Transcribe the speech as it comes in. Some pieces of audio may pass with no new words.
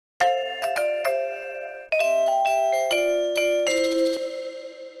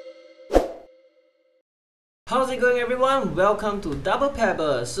How's it going, everyone? Welcome to Double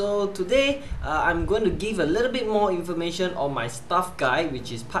Pebble. So today I'm going to give a little bit more information on my stuff guide,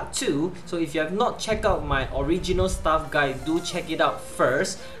 which is part 2. So if you have not checked out my original stuff guide, do check it out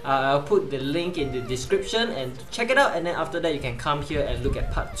first. I'll put the link in the description and check it out, and then after that you can come here and look at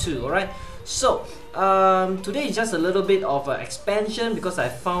part 2. Alright, so today is just a little bit of an expansion because I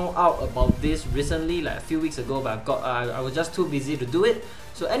found out about this recently, like a few weeks ago, but I was just too busy to do it.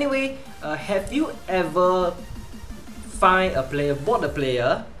 So anyway, have you ever bought a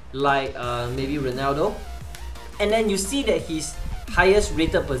player like maybe Ronaldo, and then you see that his highest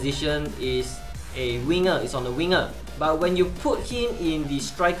rated position is a winger, is on the winger, but when you put him in the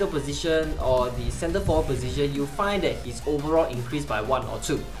striker position or the center forward position, you find that his overall increased by 1 or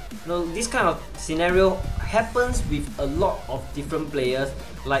 2. This kind of scenario happens with a lot of different players.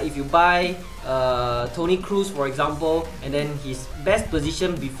 Like if you buy Toni Kroos, for example, and then his best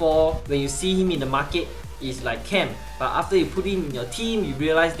position before, when you see him in the market, is like Cam, but after you put him in your team, you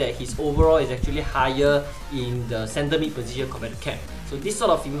realize that his overall is actually higher in the center mid position compared to Cam. So this sort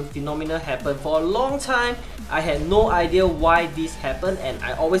of phenomena happened for a long time. I had no idea why this happened, and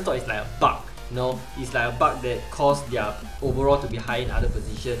I always thought it's like a bug. It's like a bug that caused their overall to be high in other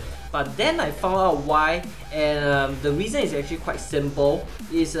positions. But then I found out why, and the reason is actually quite simple.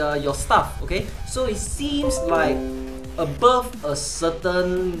 Is your stuff, okay? So it seems like above a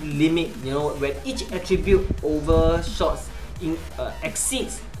certain limit, when each attribute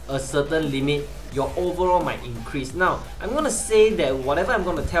exceeds a certain limit, your overall might increase. Now, I'm gonna say that whatever I'm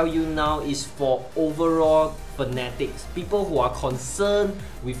gonna tell you now is for overall fanatics, people who are concerned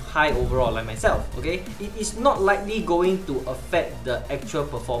with high overall like myself, okay? It is not likely going to affect the actual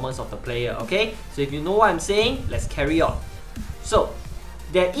performance of the player, okay? So if you know what I'm saying, let's carry on. So,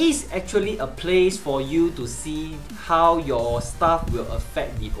 there is actually a place for you to see how your stuff will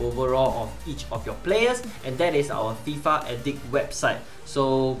affect the overall of each of your players, and that is our FIFA Addict website.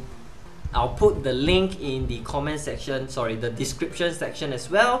 So I'll put the link in the comment section, the description section as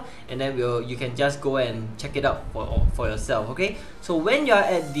well, and then you can just go and check it out for yourself, okay? So when you're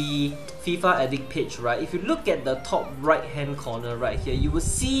at the FIFA Addict page, right, if you look at the top right hand corner right here, you will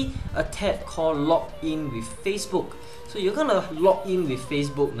see a tab called Log In with Facebook. So you're gonna log in with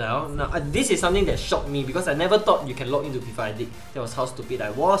Facebook now. This is something that shocked me because I never thought you can log into FIFA Addict. That was how stupid I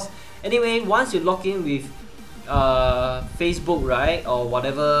was. Anyway, once you log in with Facebook, right, or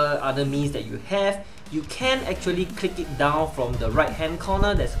whatever other means that you have, you can actually click it down from the right hand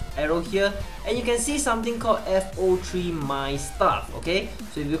corner. There's an arrow here, and you can see something called FO3 My Stuff, okay?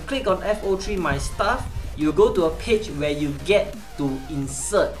 So if you click on FO3 My Stuff, you go to a page where you get to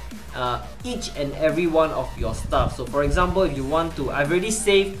insert each and every one of your stuff. So for example, if you want to, I've already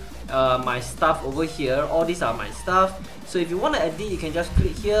saved my stuff over here. All these are my stuff. So if you want to edit, you can just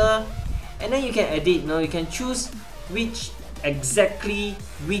click here, and then you can edit. You can choose exactly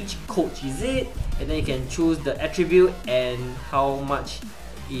which coach is it, and then you can choose the attribute and how much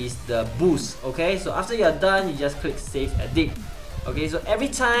is the boost, okay? So after you're done, you just click Save Edit, okay? So every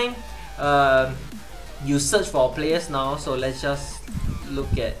time you search for players now, so let's just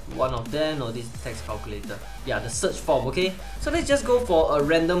look at one of them, or this text calculator, yeah, the search form, okay? So let's just go for a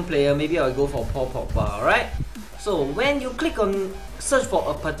random player. Maybe I'll go for Paul Pogba, alright? So when you click on search for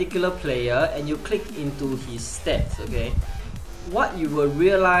a particular player and you click into his stats, okay, what you will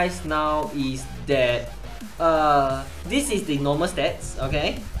realize now is that this is the normal stats,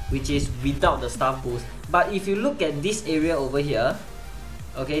 okay, which is without the staff boost. But if you look at this area over here,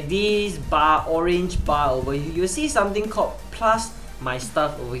 okay, this bar, orange bar over here, you'll see something called plus my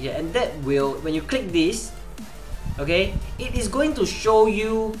stuff over here, and that will, when you click this, okay, it is going to show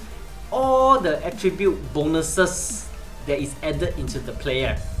you all the attribute bonuses that is added into the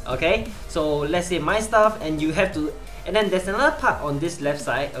player, okay? So let's say my stuff, and you have to, and then there's another part on this left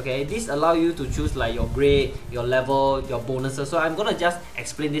side, okay? This allows you to choose like your grade, your level, your bonuses. So I'm gonna just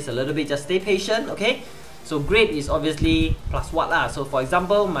explain this a little bit, just stay patient, okay? So grade is obviously plus what lah. So for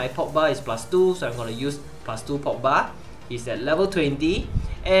example, my Pogba is +2, so I'm gonna use +2 Pogba. He's at level 20,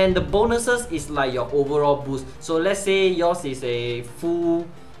 and the bonuses is like your overall boost. So let's say yours is a full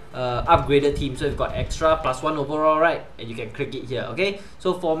upgraded team, so you've got extra +1 overall, right? And you can click it here, okay?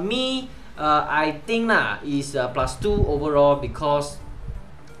 So for me, I think is +2 overall because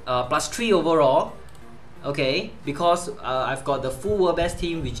 +3 overall, okay? Because I've got the full world best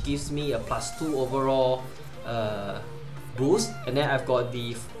team, which gives me a +2 overall boost, and then I've got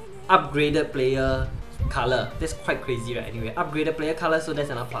the upgraded player color. That's quite crazy, right? Anyway, upgraded player color, so that's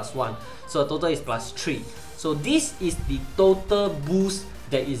another +1. So total is +3. So this is the total boost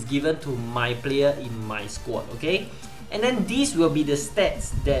that is given to my player in my squad, okay? and then these will be the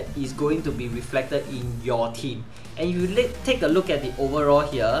stats that is going to be reflected in your team. And if you take a look at the overall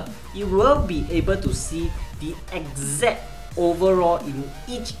here, you will be able to see the exact overall in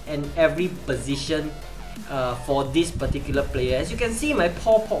each and every position for this particular player. As you can see, my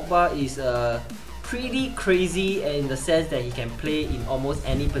Paul Pogba is pretty crazy in the sense that he can play in almost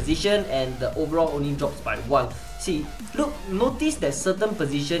any position, and the overall only drops by 1. See, look, notice that certain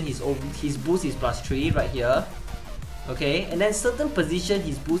position his boost is +3 right here, okay, and then certain position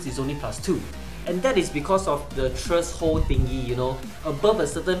his boost is only +2. And that is because of the threshold thingy, you know, above a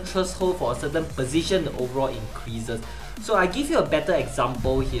certain threshold for a certain position, the overall increases. So I give you a better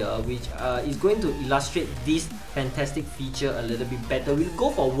example here, which is going to illustrate this fantastic feature a little bit better. We'll go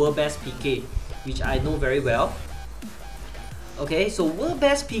for World Best PK, which I know very well. Okay, so World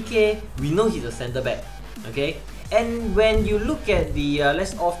Best PK, we know he's a center back. Okay, and when you look at the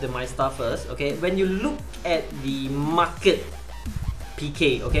let's off the my star first. Okay, when you look at the market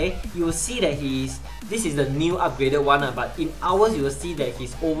PK, okay, you will see that this is the new upgraded one, but in ours you will see that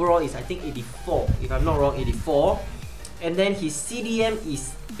his overall is, I think, 84, if I'm not wrong, 84, and then his CDM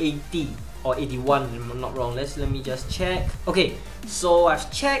is 80 or 81, if I'm not wrong. Let me just check. Okay, so I've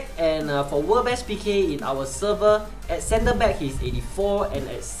checked, and for World Best PK in our server, at center back he's 84, and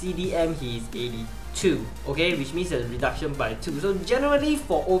at CDM he's 82. Okay, which means a reduction by 2. So generally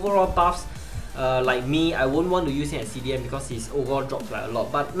for overall buffs, like me, I won't want to use him at CDM because his overall drops by a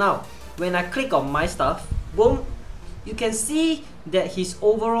lot. But now, when I click on my stuff, boom, you can see that his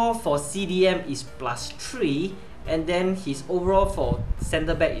overall for CDM is +3, and then his overall for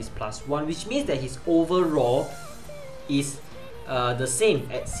center back is +1, which means that his overall is the same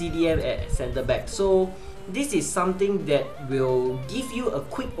at CDM at center back. So this is something that will give you a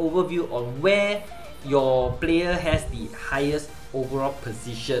quick overview on where your player has the highest overall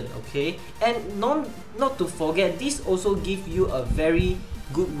position, okay? And not to forget, this also gives you a very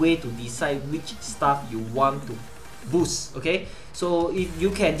good way to decide which stuff you want to boost, okay? So if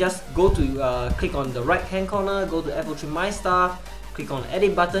you can just go to click on the right hand corner, go to F03 My Stuff, click on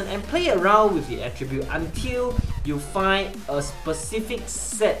edit button and play around with the attribute until you find a specific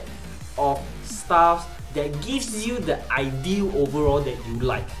set of stuffs that gives you the ideal overall that you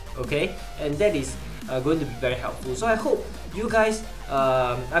like, okay? And that is going to be very helpful. So I hope you guys,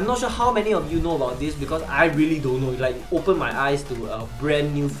 I'm not sure how many of you know about this, because I really don't know. It like opened my eyes to a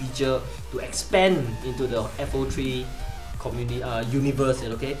brand new feature to expand into the FO3 community universe,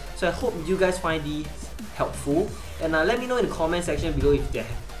 okay? So I hope you guys find these helpful, and let me know in the comment section below if there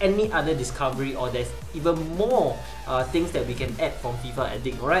have any other discovery or there's even more things that we can add from FIFA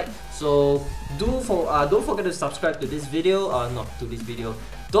Addict. Alright, so don't forget to subscribe to this video,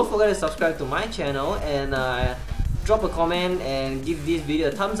 don't forget to subscribe to my channel, and drop a comment and give this video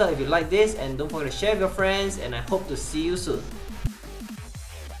a thumbs up if you like this, and don't forget to share with your friends, and I hope to see you soon.